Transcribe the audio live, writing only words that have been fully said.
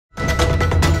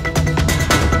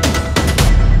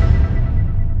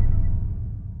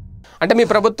అంటే మీ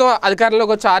ప్రభుత్వం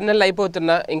అధికారంలోకి వచ్చి 6 నెలలు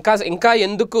అయిపోతున్నా ఇంకా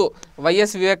ఎందుకు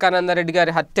వైఎస్ వివేకానంద రెడ్డి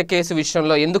గారి హత్య కేసు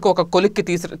విషయంలో ఎందుకు ఒక కొలిక్కి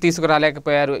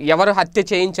తీసుకురాలేకపోయారు? ఎవరు హత్య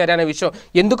చేయించారు అనే విషయం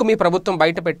ఎందుకు మీ ప్రభుత్వం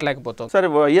బయట పెట్టలేకపోతుంది? సరే,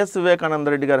 వైఎస్ వివేకానంద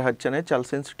రెడ్డి గారి హత్య అనేది చాలా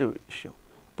సెన్సిటివ్ ఇష్యూ.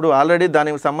 ఇప్పుడు ఆల్రెడీ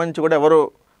దానికి సంబంధించి కూడా ఎవరు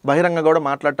బహిరంగంగా కూడా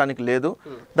మాట్లాడటానికి లేదు.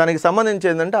 దానికి సంబంధించి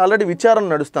ఏంటంటే ఆల్రెడీ విచారణ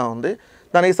నడుస్తూ ఉంది.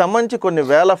 దానికి సంబంధించి కొన్ని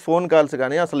వేల ఫోన్ కాల్స్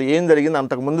కానీ అసలు ఏం జరిగింది,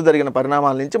 అంతకు ముందు జరిగిన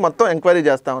పరిణామాల నుంచి మొత్తం ఎంక్వైరీ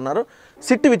చేస్తూ ఉన్నారు.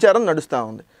 సిట్ విచారణ నడుస్తూ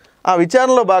ఉంది. ఆ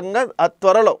విచారణలో భాగంగా ఆ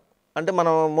త్వరలో అంటే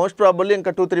మనం మోస్ట్ ప్రాబబ్లీ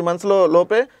ఇంకా 2-3 మంత్స్లో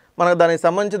లోపే మనకు దానికి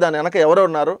సంబంధించి దాని వెనక ఎవరు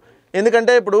ఉన్నారు,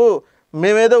 ఎందుకంటే ఇప్పుడు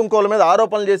మేమేదో ఇంకోళ్ళ మీద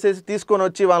ఆరోపణలు చేసేసి తీసుకొని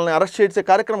వచ్చి వాళ్ళని అరెస్ట్ చేసే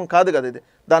కార్యక్రమం కాదు కదా ఇది.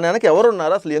 దాని వెనక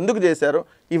ఎవరున్నారు, అసలు ఎందుకు చేశారు,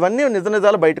 ఇవన్నీ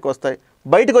నిజాలు బయటకు వస్తాయి.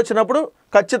 బయటకు వచ్చినప్పుడు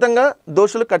ఖచ్చితంగా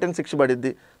దోషులు కఠిన శిక్ష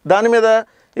పడిద్ది. దాని మీద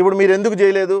ఇప్పుడు మీరు ఎందుకు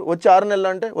చేయలేదు, వచ్చి 6 నెలలు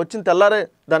అంటే వచ్చిన తెల్లారే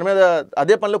దాని మీద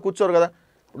అదే పనిలో కూర్చోరు కదా.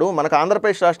 ఇప్పుడు మనకు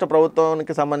ఆంధ్రప్రదేశ్ రాష్ట్ర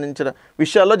ప్రభుత్వానికి సంబంధించిన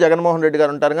విషయాల్లో జగన్మోహన్ రెడ్డి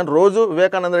గారు ఉంటారు, కానీ రోజు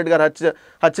వివేకానంద రెడ్డి గారు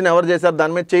హత్యను ఎవరు చేశారు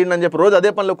దాని మీద చేయండి అని చెప్పి రోజు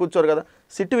అదే పనిలో కూర్చోరు కదా.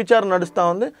 సిట్ విచారణ నడుస్తూ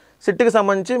ఉంది. సిట్కి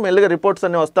సంబంధించి మెల్లిగా రిపోర్ట్స్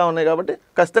అన్నీ వస్తూ ఉన్నాయి కాబట్టి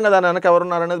ఖచ్చితంగా దాని వెనక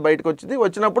ఎవరున్నారనేది బయటకు వచ్చింది.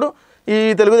 వచ్చినప్పుడు ఈ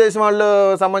తెలుగుదేశం వాళ్ళు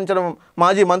సంబంధించిన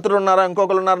మాజీ మంత్రులు ఉన్నారా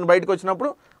ఇంకొకరు ఉన్నారని బయటకు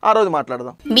వచ్చినప్పుడు ఆ రోజు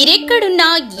మాట్లాడదాం. మీరెక్కడున్నా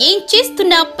ఏం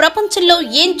చేస్తున్నా ప్రపంచంలో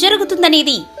ఏం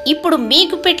జరుగుతుందనేది ఇప్పుడు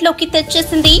మీకు పెట్లోకి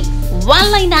తెచ్చేసింది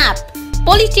ఆన్లైన్ యాప్.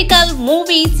 పొలిటికల్,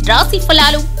 మూవీస్, రాశి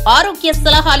ఫలాలు, ఆరోగ్య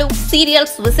సలహాలు,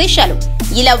 సీరియల్స్ విశేషాలు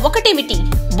ఇలా ఒకటేమిటి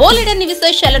బోలెడన్ని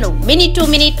విశేషాలను మినిట్ టు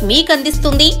మినిట్ మీకు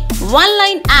అందిస్తుంది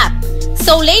ఆన్లైన్ యాప్.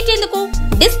 సో లేట్ ఎందుకు,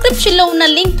 డిస్క్రిప్షన్ లో ఉన్న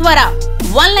లింక్ ద్వారా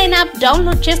ఆన్లైన్ యాప్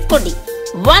డౌన్లోడ్ చేసుకోండి.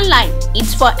 Online,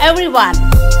 it's for everyone.